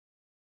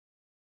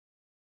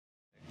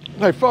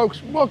Hey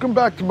folks, welcome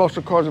back to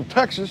Muscle Cars of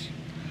Texas.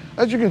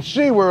 As you can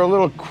see, we're a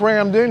little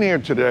crammed in here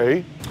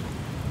today.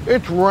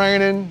 It's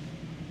raining.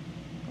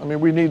 I mean,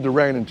 we need the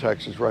rain in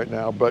Texas right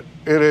now, but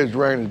it is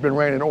raining. It's been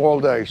raining all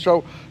day.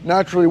 So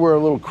naturally, we're a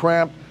little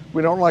cramped.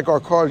 We don't like our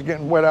cars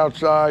getting wet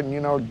outside and, you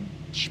know,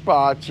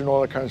 spots and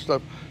all that kind of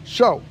stuff.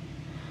 So,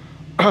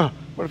 but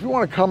if you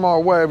want to come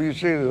our way, you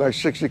see the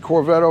nice 60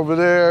 Corvette over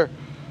there.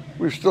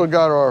 We've still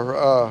got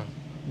our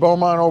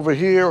Beaumont over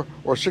here,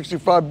 or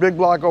 65 Big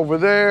Block over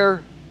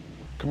there.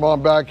 Come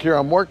on back here.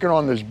 I'm working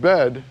on this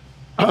bed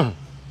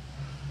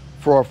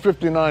for our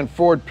 59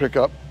 Ford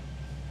pickup.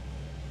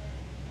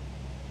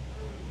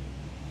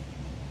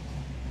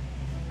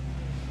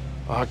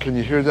 Can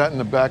you hear that in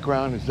the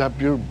background? Is that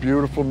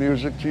beautiful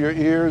music to your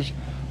ears?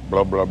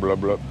 Blah, blah, blah,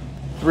 blah.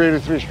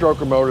 383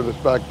 stroker motor that's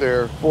back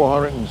there,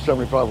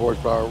 475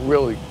 horsepower,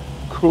 really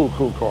cool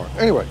car.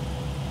 Anyway,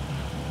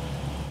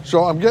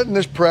 so I'm getting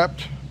this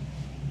prepped.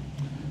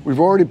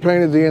 We've already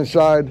painted the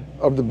inside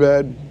of the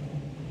bed,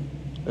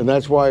 and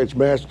that's why it's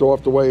masked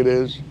off the way it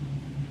is.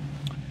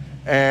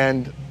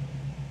 And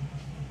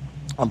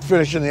I'm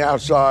finishing the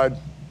outside.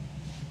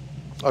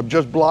 I've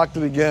just blocked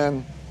it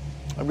again.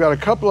 I've got a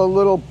couple of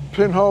little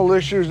pinhole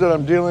issues that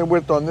I'm dealing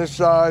with on this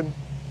side,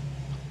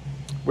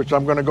 which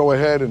I'm gonna go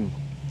ahead and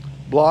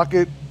block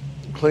it,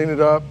 clean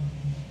it up.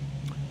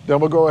 Then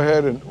we'll go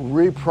ahead and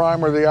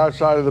re-primer the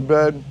outside of the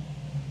bed.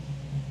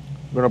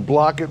 I'm gonna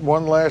block it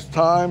one last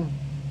time,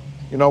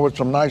 you know, with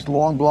some nice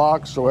long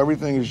blocks so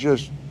everything is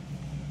just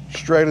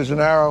straight as an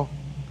arrow.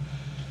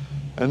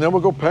 And then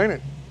we'll go paint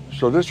it.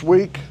 So this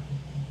week,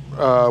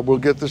 we'll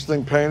get this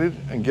thing painted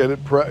and get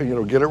it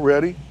get it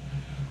ready.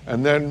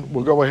 And then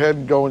we'll go ahead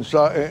and go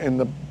inside in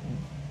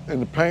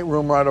the paint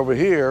room right over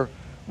here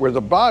where the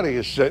body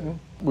is sitting.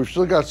 We've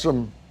still got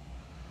some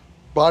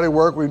body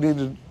work we need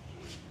to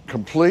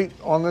complete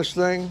on this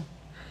thing.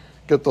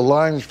 Get the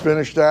lines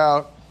finished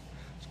out.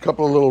 A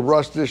couple of little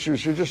rust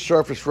issues here, just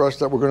surface rust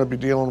that we're going to be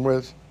dealing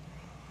with.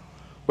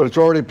 But it's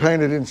already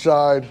painted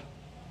inside.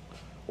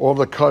 All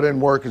the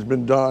cut-in work has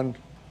been done.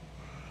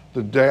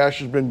 The dash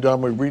has been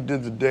done. We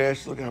redid the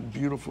dash. Look how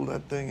beautiful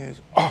that thing is.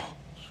 Oh,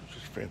 it's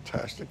just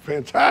fantastic,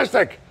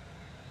 fantastic.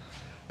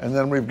 And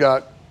then we've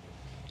got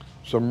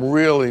some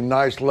really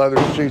nice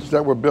leather seats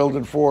that we're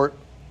building for it,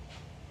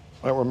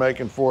 that we're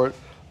making for it,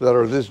 that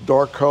are this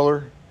dark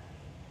color,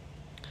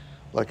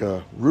 like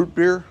a root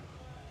beer.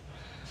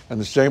 And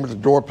the same with the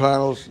door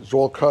panels. It's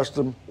all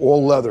custom,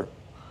 all leather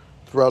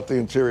throughout the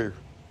interior.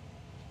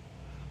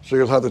 So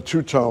you'll have the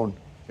two-tone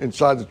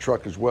inside the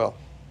truck as well.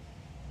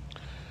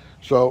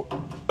 So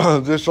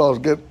this I'll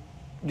get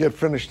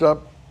finished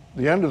up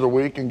the end of the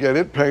week and get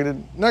it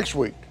painted next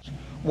week.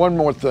 One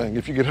more thing,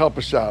 if you could help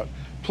us out,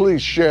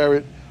 please share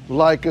it,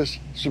 like us,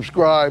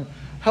 subscribe,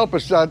 help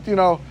us out. You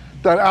know,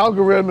 that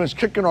algorithm is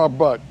kicking our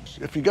butt.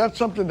 If you got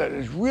something that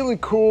is really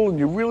cool and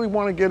you really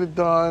want to get it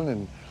done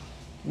and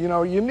you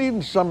know, you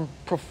need some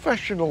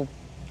professional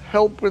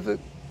help with it,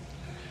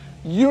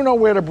 you know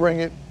where to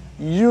bring it,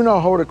 you know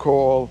who to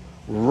call,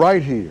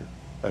 right here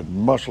at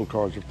Muscle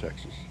Cars of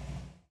Texas.